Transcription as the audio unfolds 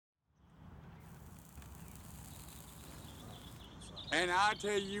And I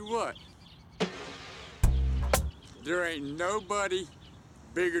tell you what, there ain't nobody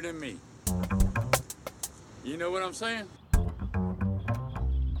bigger than me. You know what I'm saying?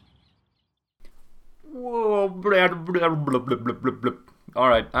 Whoa, blah, blah, blah, blah, blah, blah, blah. All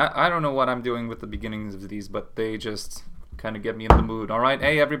right, I don't know what I'm doing with the beginnings of these, but they just kind of get me in the mood. All right,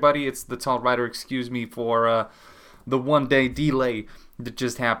 hey everybody, it's the Tall Rider. Excuse me for the 1 day delay that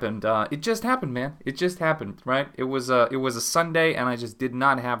just happened. It just happened, man. It just happened, right? It was a Sunday, and I just did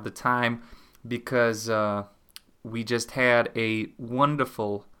not have the time because we just had a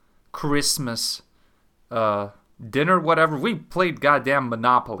wonderful Christmas dinner, whatever. We played goddamn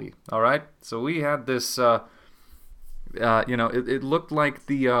Monopoly, all right? So we had this, it looked like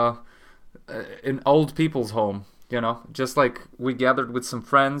an old people's home, just like we gathered with some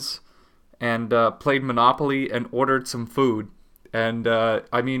friends and played Monopoly and ordered some food. And,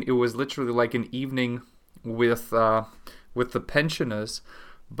 it was literally like an evening with the pensioners,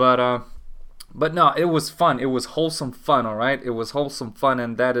 but no, it was fun. It was wholesome fun, all right. It was wholesome fun,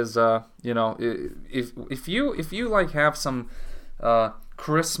 and that is, if you like have some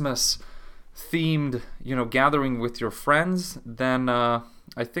Christmas themed, gathering with your friends, then I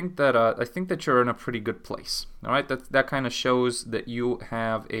think that you're in a pretty good place. All right, that kind of shows that you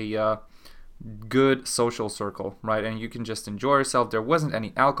have a good social circle, right? And you can just enjoy yourself. There wasn't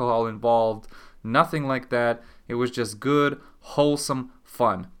any alcohol involved, nothing like that. It was just good, wholesome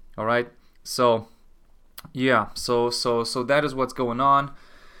fun. All right. So, yeah, so that is what's going on,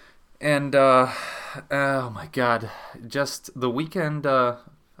 and oh my God, just the weekend. I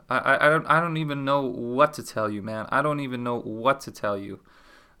don't even know what to tell you, man. I don't even know what to tell you.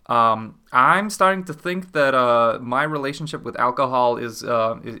 I'm starting to think that my relationship with alcohol is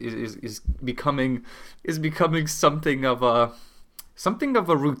becoming something of a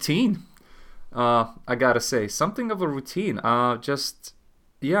routine. I gotta say, something of a routine.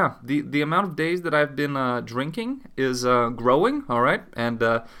 Yeah, the amount of days that I've been drinking is growing, all right? And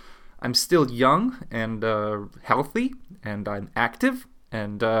I'm still young and healthy, and I'm active,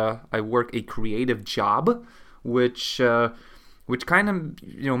 and I work a creative job, which kind of,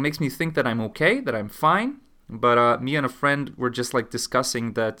 makes me think that I'm okay, that I'm fine. But me and a friend were just like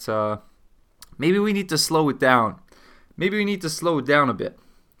discussing that maybe we need to slow it down. Maybe we need to slow it down a bit,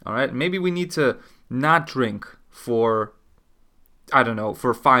 all right? Maybe we need to not drink for, I don't know,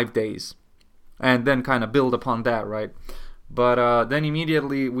 for 5 days, and then kind of build upon that, right? But then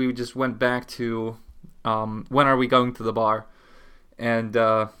immediately we just went back to when are we going to the bar? And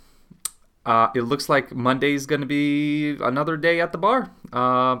it looks like Monday is going to be another day at the bar.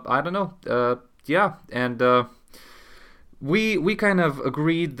 I don't know. Yeah, and we kind of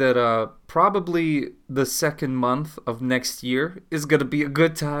agreed that probably the second month of next year is going to be a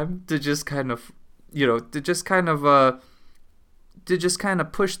good time to just kind of, to just kind of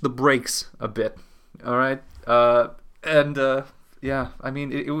push the brakes a bit, all right? Yeah,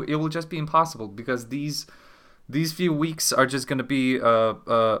 it will just be impossible because these few weeks are just going to be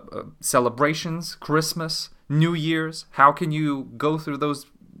celebrations, Christmas, New Year's. How can you go through those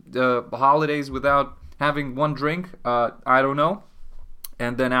holidays without having one drink? I don't know.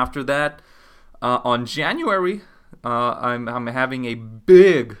 And then after that, on January, I'm having a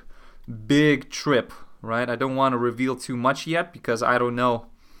big trip. Right, I don't want to reveal too much yet because I don't know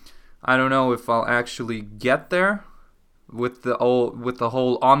if I'll actually get there with the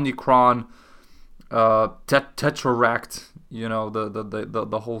whole Omicron tetraract,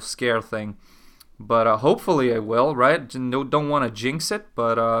 the whole scare thing. But hopefully I will. Right, don't want to jinx it,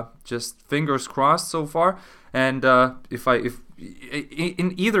 but just fingers crossed so far. And if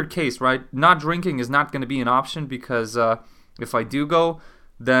in either case, right, not drinking is not going to be an option because if I do go,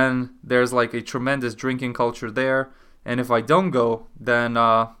 then there's like a tremendous drinking culture there. And if I don't go, then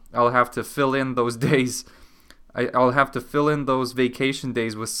I'll have to fill in those days. I'll have to fill in those vacation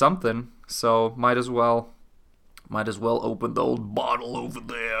days with something. So might as well open the old bottle over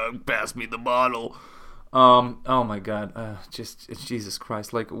there. Pass me the bottle. Oh my God. Just Jesus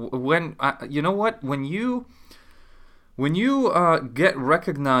Christ. Like when you know what? When you get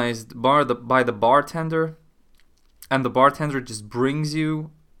recognized by the bartender, and the bartender just brings you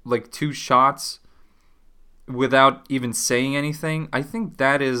like 2 shots without even saying anything, I think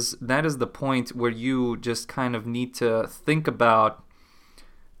that is the point where you just kind of need to think about,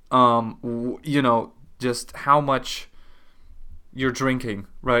 just how much you're drinking,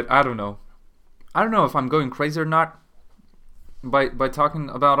 right? I don't know if I'm going crazy or not by talking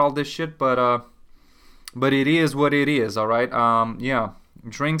about all this shit, but it is what it is, all right? Yeah,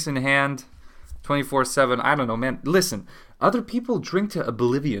 drinks in hand. 24/7. I don't know, man. Listen, other people drink to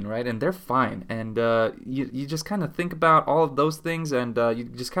oblivion, right? And they're fine. And you just kind of think about all of those things, and you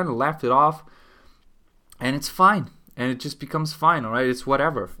just kind of laugh it off, and it's fine. And it just becomes fine, all right? It's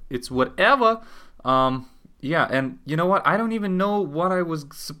whatever. It's whatever. Yeah, and you know what? I don't even know what I was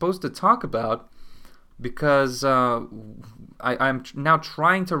supposed to talk about, because I'm now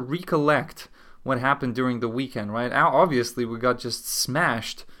trying to recollect what happened during the weekend, right? Now, obviously, we got just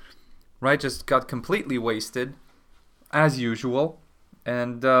smashed, right? Just got completely wasted, as usual.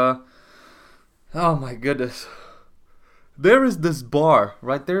 And, oh my goodness. There is this bar,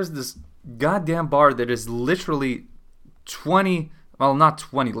 right? There's this goddamn bar that is literally 20, well, not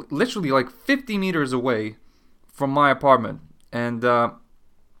 20, literally like 50 meters away from my apartment. And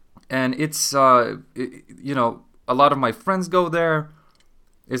it's, you know, a lot of my friends go there.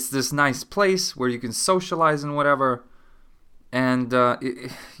 It's this nice place where you can socialize and whatever. And,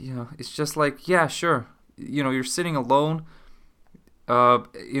 you know, it's just like, yeah, sure. You know, you're sitting alone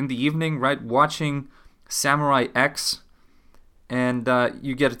in the evening, right, watching Samurai X. And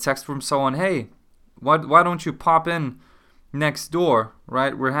you get a text from someone, hey, why don't you pop in next door,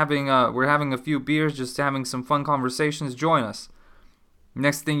 right? We're having a few beers, just having some fun conversations. Join us.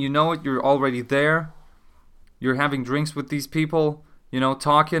 Next thing you know it, you're already there. You're having drinks with these people, you know,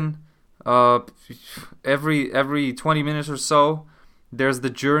 talking. Every 20 minutes or so, there's the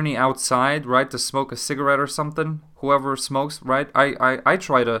journey outside, right, to smoke a cigarette or something. Whoever smokes, right? I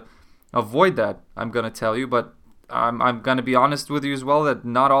try to avoid that, I'm gonna tell you, but I'm gonna be honest with you as well that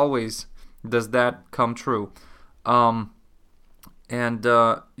not always does that come true. Yeah, man,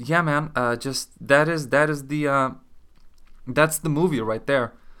 just that's the movie right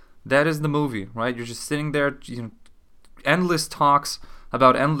there. That is the movie, right? You're just sitting there, you know, endless talks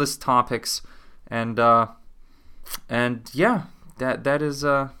about endless topics, and yeah, that is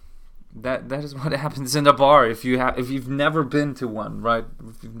what happens in a bar if you've never been to one, right?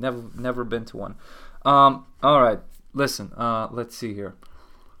 If you've never been to one. All right, listen. Let's see here.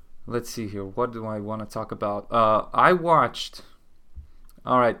 What do I want to talk about? I watched.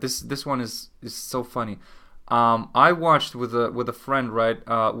 All right, this one is so funny. I watched with a friend, right?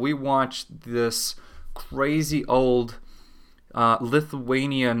 We watched this crazy old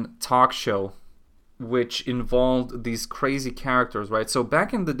Lithuanian talk show, which involved these crazy characters, right? So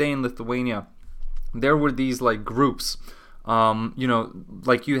back in the day in Lithuania, there were these like groups, you know,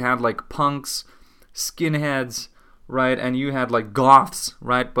 like you had like punks, skinheads, right, and you had like goths,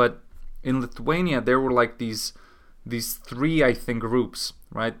 right? But in Lithuania, there were like these three, I think, groups,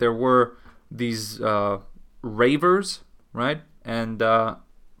 right? There were these ravers, right, and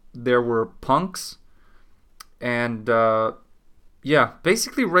there were punks, and yeah,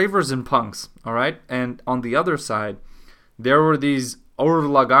 basically ravers and punks, all right. And on the other side, there were these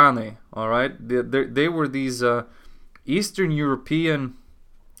Orlagane, all right. They were these Eastern European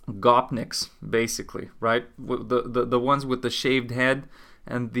gopniks, basically, right? The ones with the shaved head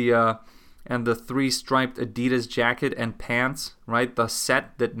and the three striped Adidas jacket and pants, right? The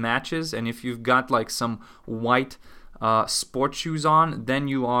set that matches, and if you've got like some white sport shoes on, then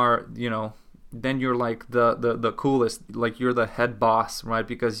you are, you know, then you're like the coolest, like you're the head boss, right?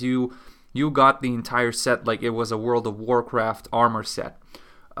 Because you got the entire set like it was a World of Warcraft armor set.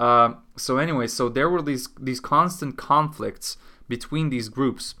 So anyway, so there were these constant conflicts between these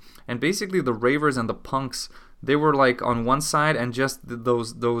groups, and basically the ravers and the punks, they were like on one side, and just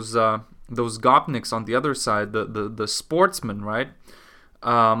those gopniks on the other side, the sportsmen, right?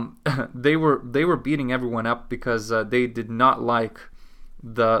 They were beating everyone up because they did not like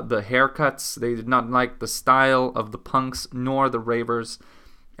the haircuts, they did not like the style of the punks nor the ravers,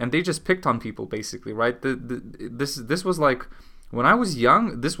 and they just picked on people, basically, right? This was like, when I was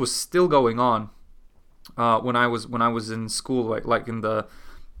young, this was still going on. When I was in school, like in the,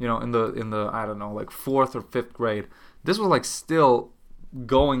 you know, in the I don't know, like 4th or 5th grade, this was like still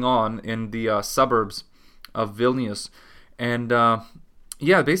going on in the suburbs of Vilnius. And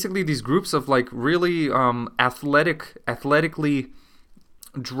yeah, basically these groups of like really athletically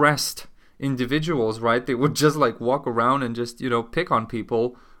dressed individuals, right? They would just like walk around and just, you know, pick on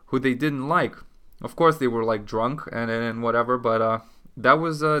people who they didn't like. Of course, they were like drunk and whatever, but that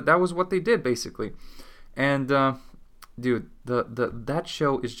was what they did, basically. And dude, that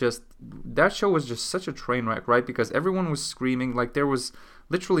show was just such a train wreck, right? Because everyone was screaming, like there was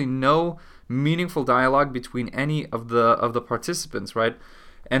literally no meaningful dialogue between any of the participants, right?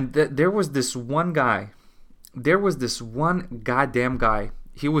 And there was this one goddamn guy.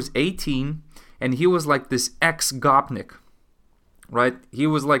 He was 18, and he was like this ex-gopnik, right? He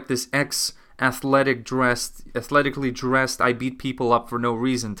was like this athletically dressed, I beat people up for no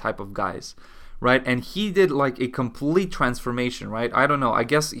reason type of guys, right? And he did like a complete transformation, right? I don't know. I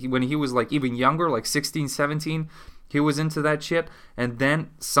guess when he was like even younger, like 16, 17, he was into that shit, and then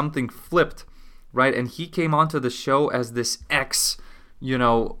something flipped, right? And he came onto the show as this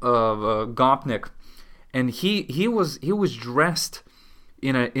Gopnik, and he was dressed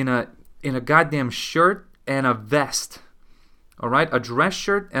in a goddamn shirt and a vest, all right, a dress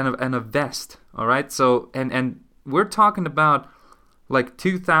shirt and a vest, all right. So and we're talking about like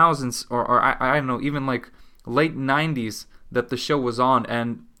 2000s or I don't know, even like late 90s that the show was on,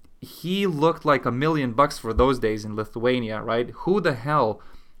 and he looked like $1 million for those days in Lithuania, right? Who the hell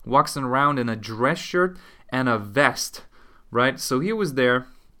walks around in a dress shirt and a vest, right? So he was there.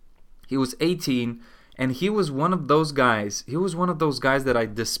 He was 18, and he was one of those guys. He was one of those guys that I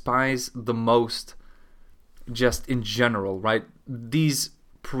despise the most, just in general, right? These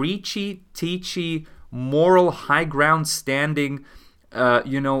preachy, teachy, moral, high ground standing,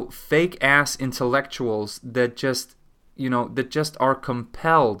 fake ass intellectuals that just are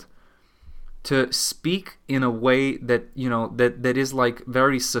compelled to speak in a way that that is like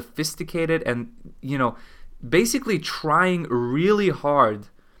very sophisticated and basically trying really hard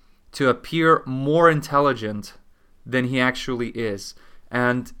to appear more intelligent than he actually is.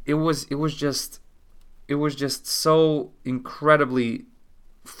 And it was just so incredibly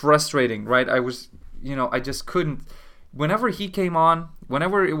frustrating, right? I just couldn't. Whenever he came on,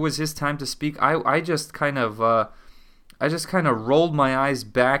 whenever it was his time to speak, I just kind of rolled my eyes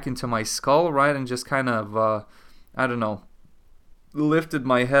back into my skull, right, and just kind of lifted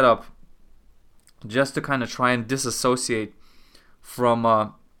my head up just to kind of try and disassociate from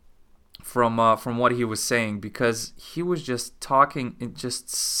what he was saying, because he was just talking just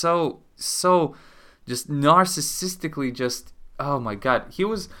so just narcissistically, just, oh my god. He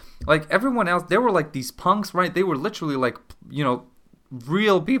was like everyone else. They were like these punks, right? They were literally like,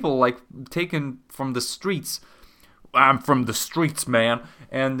 real people, like taken from the streets. I'm from the streets, man.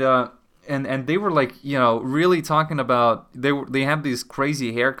 And they were like, really talking about, they have these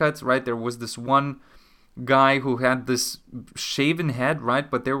crazy haircuts, right? There was this one guy who had this shaven head, right?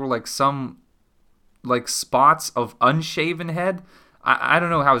 But there were like some like spots of unshaven head. I don't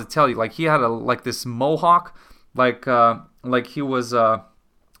know how to tell you. Like he had this mohawk, like he was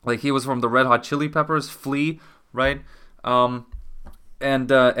from the Red Hot Chili Peppers, Flea, right? And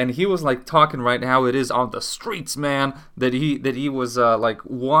he was like talking right how it is on the streets, man. That he was like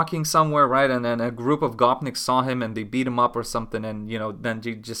walking somewhere, right? And then a group of Gopniks saw him and they beat him up or something, and then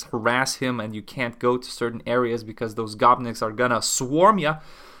you just harass him and you can't go to certain areas because those Gopniks are gonna swarm you.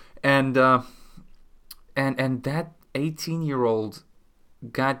 And that 18-year-old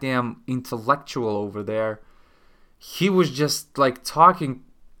goddamn intellectual over there, he was just like talking,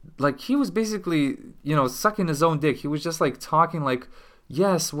 like he was basically sucking his own dick. He was just like talking like,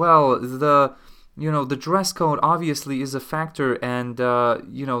 yes, well, the dress code obviously is a factor, and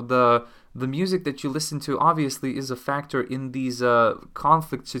the music that you listen to obviously is a factor in these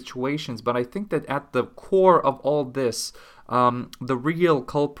conflict situations. But I think that at the core of all this, the real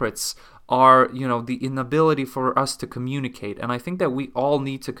culprits are the inability for us to communicate. And I think that we all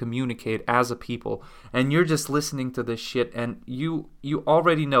need to communicate as a people. And you're just listening to this shit, and you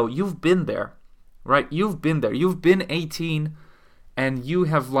already know. You've been there, right? You've been there. You've been 18. And you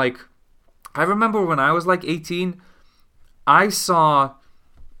have like, I remember when I was like 18, I saw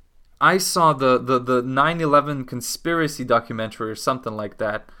the 9/11 conspiracy documentary or something like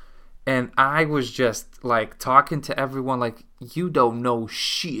that, and I was just like talking to everyone like, you don't know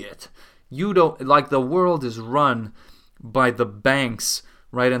shit. You don't, like, the world is run by the banks,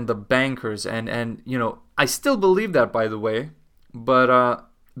 right, and the bankers, and I still believe that, by the way, but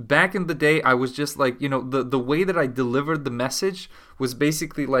back in the day, I was just like, the way that I delivered the message was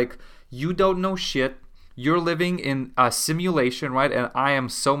basically like, you don't know shit, you're living in a simulation, right, and I am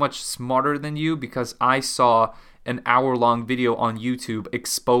so much smarter than you because I saw an hour-long video on YouTube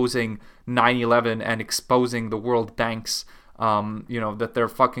exposing 9/11 and exposing the world banks, that they're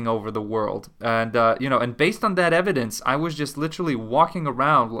fucking over the world. And, and based on that evidence, I was just literally walking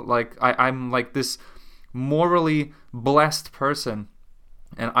around like I'm like this morally blessed person.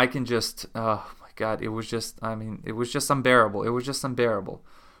 And I can just, oh my god, it was just unbearable. It was just unbearable.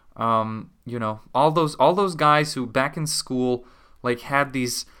 All those guys who back in school, like, had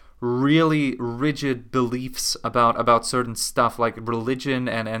these really rigid beliefs about certain stuff, like religion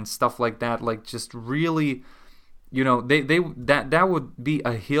and stuff like that, like just really, that would be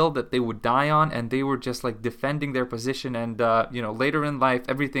a hill that they would die on, and they were just like defending their position. And later in life,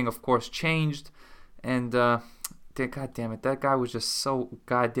 everything of course changed, and god damn it, that guy was just so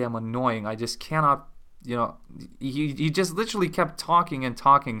goddamn annoying. I just cannot, he just literally kept talking and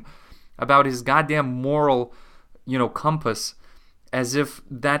talking about his goddamn moral, compass, as if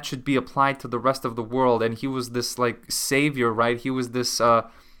that should be applied to the rest of the world. And he was this like savior, right? He was this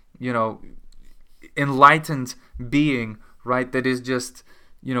enlightened being, right, that is just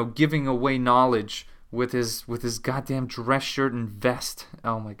giving away knowledge with his goddamn dress shirt and vest.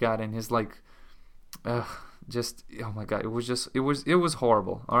 Oh my god. And his like just, oh my god, it was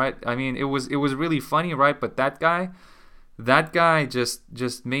horrible. All right, I mean, it was really funny, right? But that guy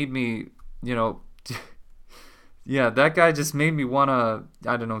just made me, yeah, that guy just made me wanna,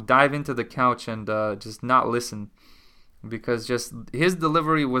 I don't know, dive into the couch and just not listen, because just his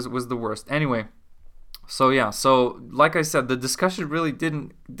delivery was the worst. Anyway, so yeah, so like I said, the discussion really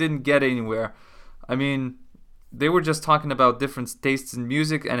didn't get anywhere. I mean, they were just talking about different tastes in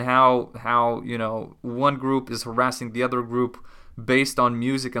music and how one group is harassing the other group based on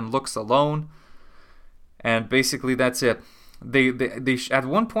music and looks alone, and basically that's it. They at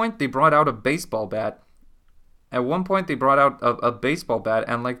one point they brought out a baseball bat. At one point they brought out a baseball bat,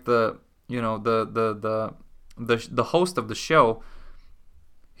 and like the host of the show,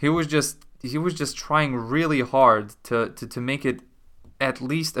 he was just trying really hard to make it at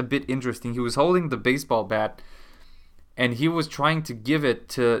least a bit interesting. He was holding the baseball bat, and he was trying to give it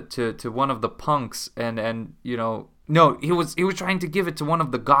to one of the punks, and no, he was trying to give it to one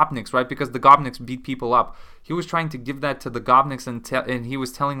of the Gopniks, right? Because the Gopniks beat people up. He was trying to give that to the Gopniks, and he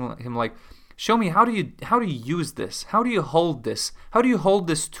was telling him like, show me, how do you use this? How do you hold this? How do you hold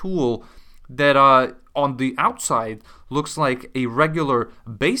this tool that on the outside looks like a regular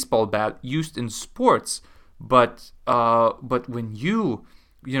baseball bat used in sports, but when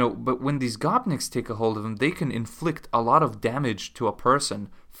but when these Gopniks take a hold of him, they can inflict a lot of damage to a person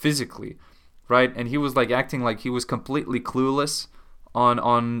physically, right? And he was like acting like he was completely clueless on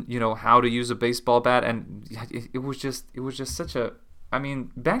how to use a baseball bat, and it was just such a, I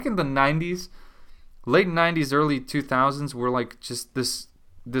mean, back in the 90s, late 90s, early 2000s were like just this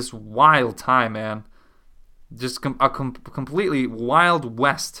wild time, man. Just a completely wild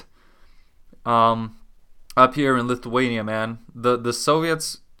west up here in Lithuania, man. The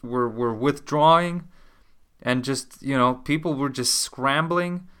Soviets were withdrawing, and just, people were just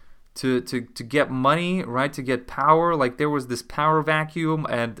scrambling to get money, right, to get power. Like there was this power vacuum,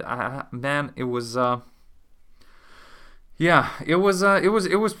 and man, it was yeah, it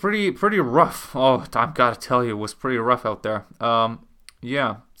was pretty rough. Oh, I've got to tell you, it was pretty rough out there.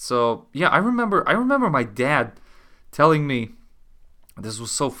 Yeah. So yeah, I remember my dad telling me, this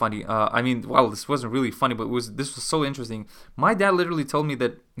was so funny. I mean, well, this wasn't really funny, but this was so interesting. My dad literally told me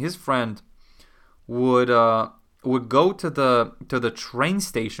that his friend would go to the train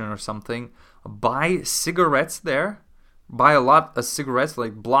station or something, buy cigarettes there, buy a lot of cigarettes,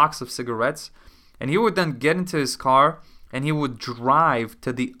 like blocks of cigarettes, and he would then get into his car and he would drive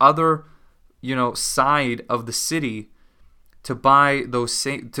to the other, side of the city to buy those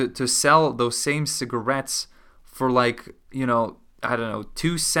to sell those same cigarettes for like, I don't know,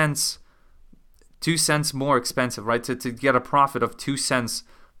 2 cents more expensive, right? To get a profit of 2 cents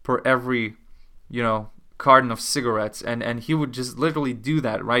per every, carton of cigarettes. And he would just literally do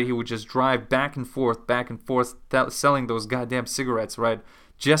that, right? He would just drive back and forth, selling those goddamn cigarettes, right?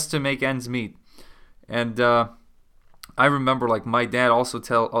 Just to make ends meet. And I remember, like, my dad also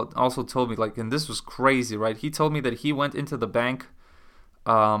told me, like, and this was crazy, right? He told me that he went into the bank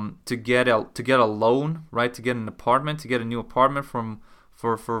to get a loan, right? To get an apartment, to get a new apartment for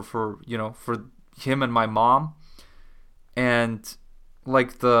him and my mom. And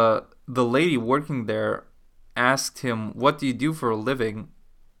like the lady working there asked him, "What do you do for a living?"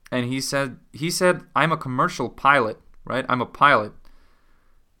 And he said, "I'm a commercial pilot, right? I'm a pilot."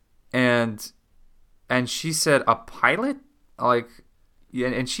 And she said, "A pilot?" Like, yeah,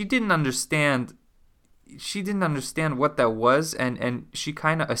 and she didn't understand what that was, and she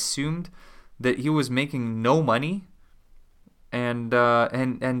kind of assumed that he was making no money, and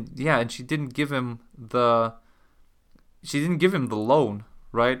she didn't give him the loan,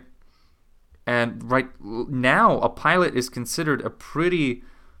 right? And right now, a pilot is considered a pretty,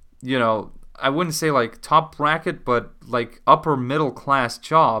 I wouldn't say like top bracket, but like upper middle class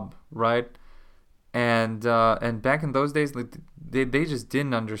job, right? And back in those days, like, they just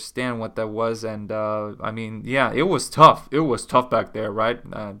didn't understand what that was, and I mean, yeah, it was tough. It was tough back there, right?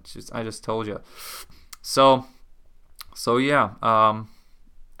 I just told you. So yeah,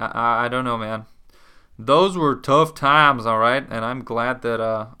 I don't know, man. Those were tough times, all right, and I'm glad that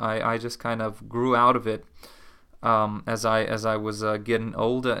I just kind of grew out of it as I was getting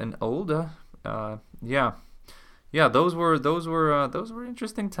older and older. Yeah, those were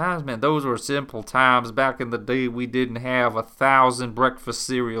interesting times, man. Those were simple times back in the day. We didn't have 1,000 breakfast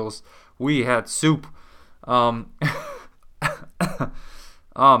cereals. We had soup. Um,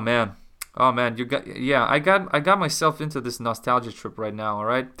 oh man, you got yeah. I got myself into this nostalgia trip right now. All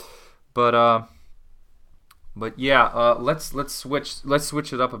right, but yeah. Let's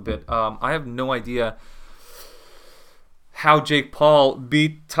switch it up a bit. I have no idea how Jake Paul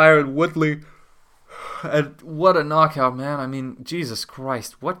beat Tyron Woodley. And what a knockout, man! I mean, Jesus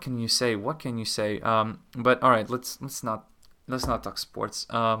Christ, what can you say? What can you say? But all right, let's not talk sports.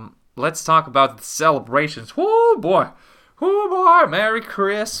 Let's talk about the celebrations. Whoo boy, Merry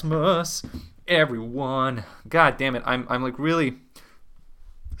Christmas, everyone! God damn it, I'm like really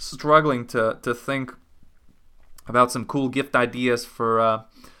struggling to think about some cool gift ideas for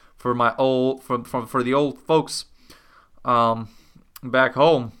my old for the old folks back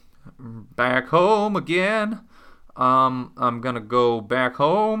home. Back home again. I'm gonna go back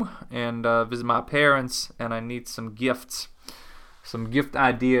home and visit my parents, and I need some gifts, some gift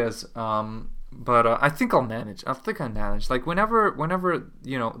ideas. But I think I'll manage. I think I manage. Like whenever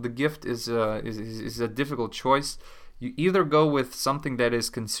the gift is a difficult choice, you either go with something that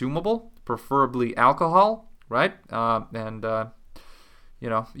is consumable, preferably alcohol, right? And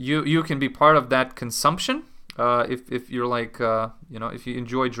you can be part of that consumption. If you're like if you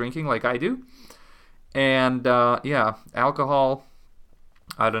enjoy drinking like I do, and alcohol,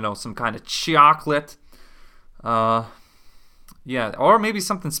 I don't know, some kind of chocolate, or maybe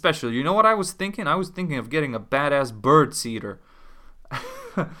something special. You know what I was thinking? I was thinking of getting a badass bird seeder.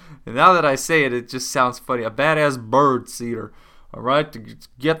 And now that I say it, it just sounds funny. A badass bird seeder, all right, to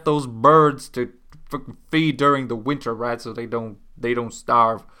get those birds to feed during the winter, right, so they don't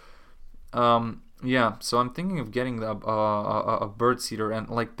starve. Yeah, so I'm thinking of getting a bird seeder, and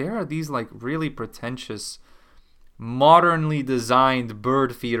like there are these like really pretentious, modernly designed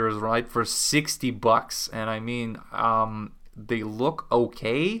bird feeders, right, for $60, and I mean, they look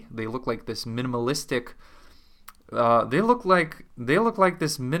okay. They look like this minimalistic. They look like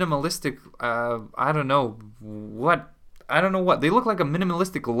this minimalistic. I don't know what. They look like a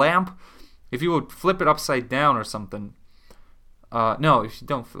minimalistic lamp. If you would flip it upside down or something. No, if you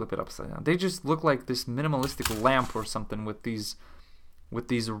don't flip it upside down, they just look like this minimalistic lamp or something with these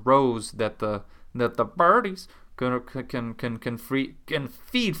rows that the birdies can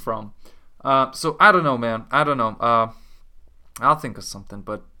feed from. So I don't know, man. I don't know. I'll think of something,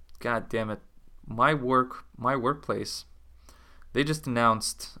 but god damn it, my workplace. They just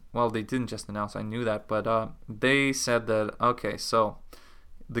announced. Well, they didn't just announce. I knew that, but they said that okay, so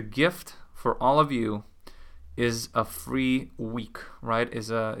the gift for all of you is a free week, right?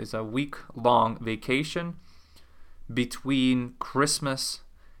 Is a week-long vacation between Christmas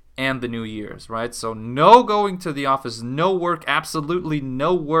and the New Year's, right? So no going to the office, no work, absolutely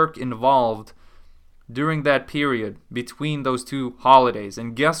no work involved during that period between those two holidays.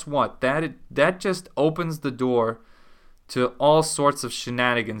 And guess what? That just opens the door to all sorts of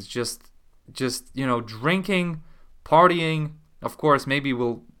shenanigans. Just drinking, partying. Of course, maybe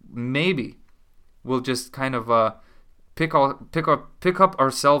we'll just kind of pick up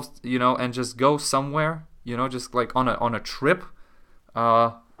ourselves, and just go somewhere, just like on a trip,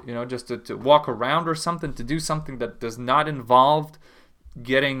 just to walk around or something, to do something that does not involve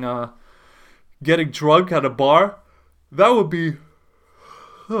getting drunk at a bar. That would be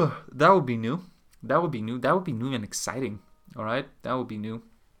new. That would be new. That would be new and exciting. All right, that would be new.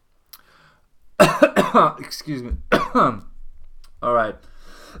 Excuse me. All right.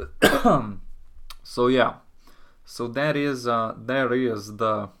 So yeah, so that is the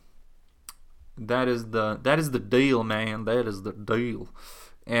deal, man. That is the deal,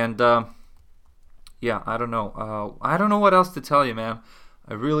 and I don't know. I don't know what else to tell you, man.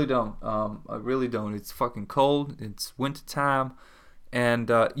 I really don't. It's fucking cold. It's winter time, and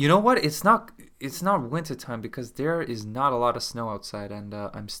you know what? It's not winter time because there is not a lot of snow outside, and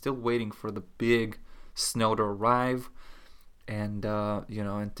I'm still waiting for the big snow to arrive. And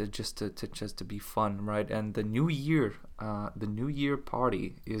and to be fun, right? And the New Year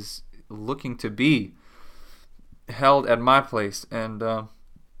party is looking to be held at my place, and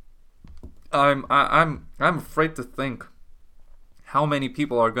I'm afraid to think how many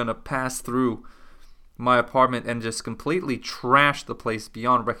people are gonna pass through my apartment and just completely trash the place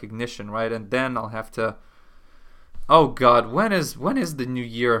beyond recognition, right? And then I'll have to. Oh God, when is the New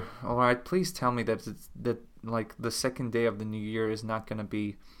Year? All right, please tell me that like the second day of the New Year is not gonna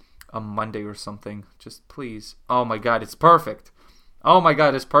be a Monday or something. Just please. Oh my God, it's perfect. Oh my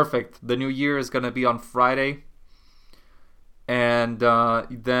God, it's perfect. The New Year is gonna be on Friday, and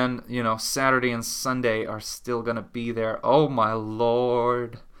then Saturday and Sunday are still gonna be there. Oh my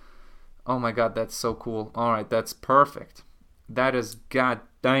Lord. Oh my God, that's so cool. All right, that's perfect. That is god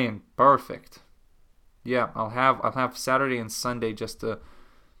Dang, perfect. Yeah, I'll have Saturday and Sunday just to.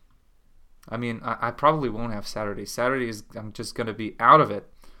 I mean, I probably won't have Saturday. Saturday is I'm just gonna be out of it.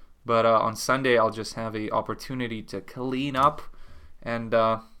 But on Sunday I'll just have a opportunity to clean up and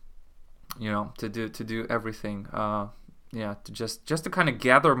to do everything. Yeah, to just to kind of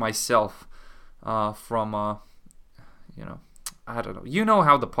gather myself from I don't know. You know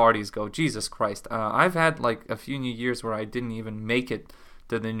how the parties go. Jesus Christ. I've had like a few New Years where I didn't even make it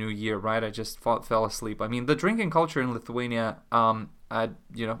to the New Year, right? I just fell asleep. I mean, the drinking culture in Lithuania, I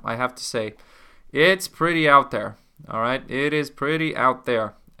have to say, it's pretty out there. All right, it is pretty out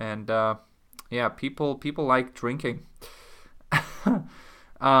there, and yeah, people like drinking.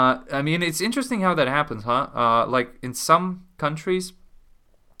 I mean, it's interesting how that happens, huh? Like in some countries,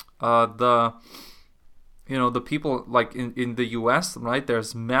 the people like in the US, right?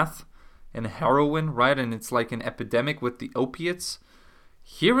 There's meth and heroin, right? And it's like an epidemic with the opiates.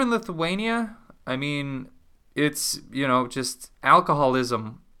 Here in Lithuania, I mean, it's just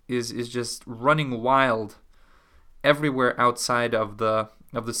alcoholism is just running wild everywhere outside of the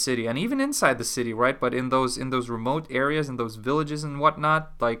city and even inside the city, right? But in those remote areas, in those villages and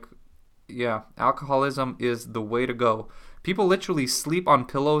whatnot, like, yeah, alcoholism is the way to go. People literally sleep on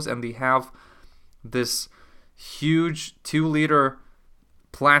pillows and they have this huge 2-liter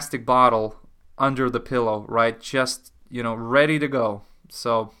plastic bottle under the pillow, right? Just, ready to go.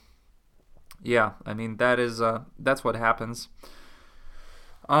 So, yeah, I mean, that's what happens.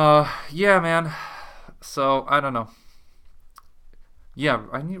 Yeah, man. So, I don't know. Yeah,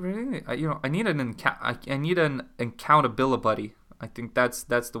 I need an accountability buddy. I think that's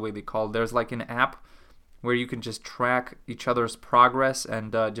the way they call it. There's like an app where you can just track each other's progress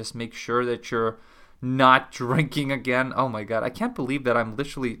and just make sure that you're not drinking again. Oh my god, I can't believe that I'm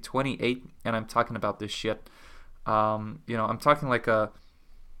literally 28 and I'm talking about this shit. I'm talking like a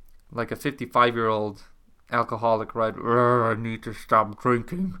 55-year-old alcoholic, right? I need to stop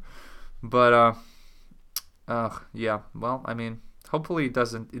drinking. But yeah. Well, I mean, hopefully it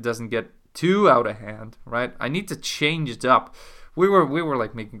doesn't get too out of hand, right? I need to change it up. We were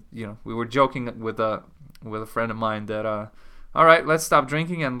like making, we were joking with a friend of mine that all right, let's stop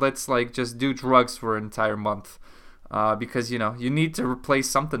drinking and let's like just do drugs for an entire month, because you need to replace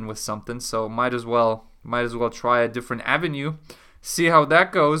something with something. So might as well try a different avenue, see how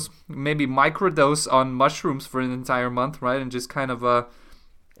that goes. Maybe microdose on mushrooms for an entire month, right? And just kind of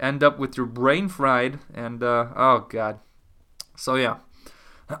end up with your brain fried and oh god. So yeah,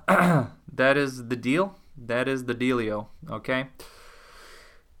 that is the deal. That is the dealio. Okay.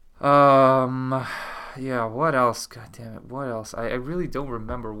 Yeah, what else? God damn it, what else? I really don't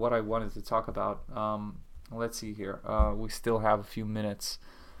remember what I wanted to talk about. Let's see here. We still have a few minutes.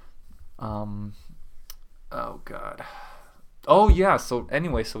 Oh god. Oh yeah, so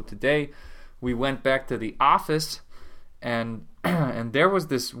anyway, so today we went back to the office and and there was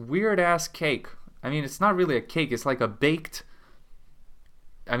this weird ass cake. I mean, it's not really a cake, it's like a baked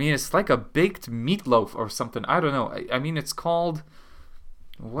meatloaf or something. I don't know. I mean, it's called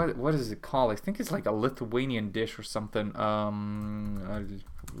what is it called? I think it's like a Lithuanian dish or something.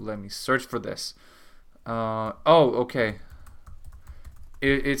 Let me search for this. Okay.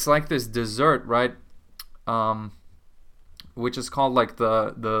 It's like this dessert, right? Which is called like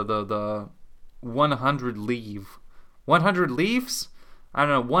the 100 leaves. I don't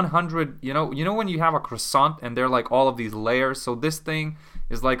know, 100. You know when you have a croissant and they're like all of these layers. So this thing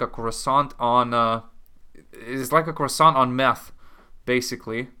is like a croissant on meth.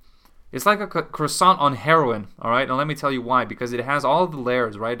 Basically, it's like a croissant on heroin. All right, now let me tell you why. Because it has all of the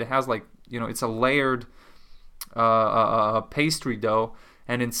layers, right? It has like it's a layered pastry dough,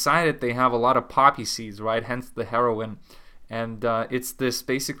 and inside it they have a lot of poppy seeds, right? Hence the heroin. And it's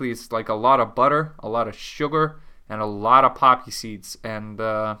like a lot of butter, a lot of sugar, and a lot of poppy seeds. And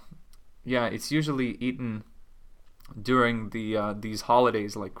yeah, it's usually eaten during these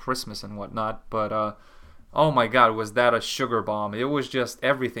holidays like Christmas and whatnot. But oh my god, was that a sugar bomb? It was just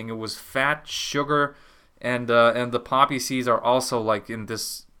everything. It was fat, sugar, and the poppy seeds are also like in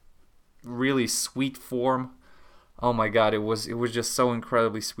this really sweet form. Oh my god, it was just so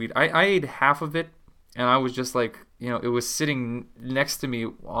incredibly sweet. I ate half of it, and I was just like, it was sitting next to me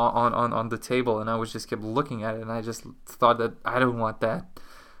on the table, and I was just kept looking at it, and I just thought that I don't want that.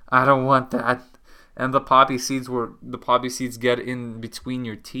 And the poppy seeds get in between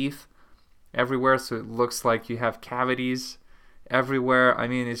your teeth everywhere, so it looks like you have cavities everywhere. I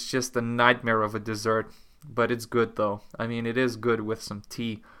mean, it's just a nightmare of a dessert, but it's good though. I mean, it is good with some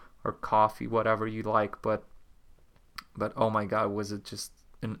tea or coffee, whatever you like, but oh my god, was it just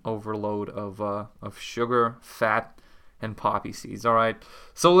an overload of sugar, fat, and poppy seeds. All right.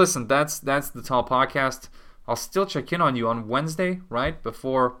 So listen, that's the Tall Podcast. I'll still check in on you on Wednesday, right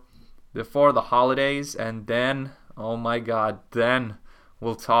before the holidays, and then, oh my God, then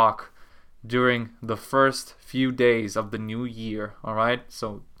we'll talk during the first few days of the new year. All right.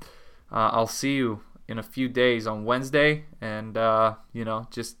 So I'll see you in a few days on Wednesday, and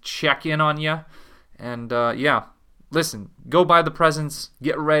just check in on you, and yeah. Listen, go buy the presents,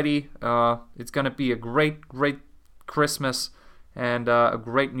 get ready. It's gonna be a great Christmas and a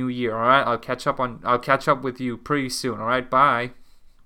great New Year. All right, I'll catch up with you pretty soon. All right, bye.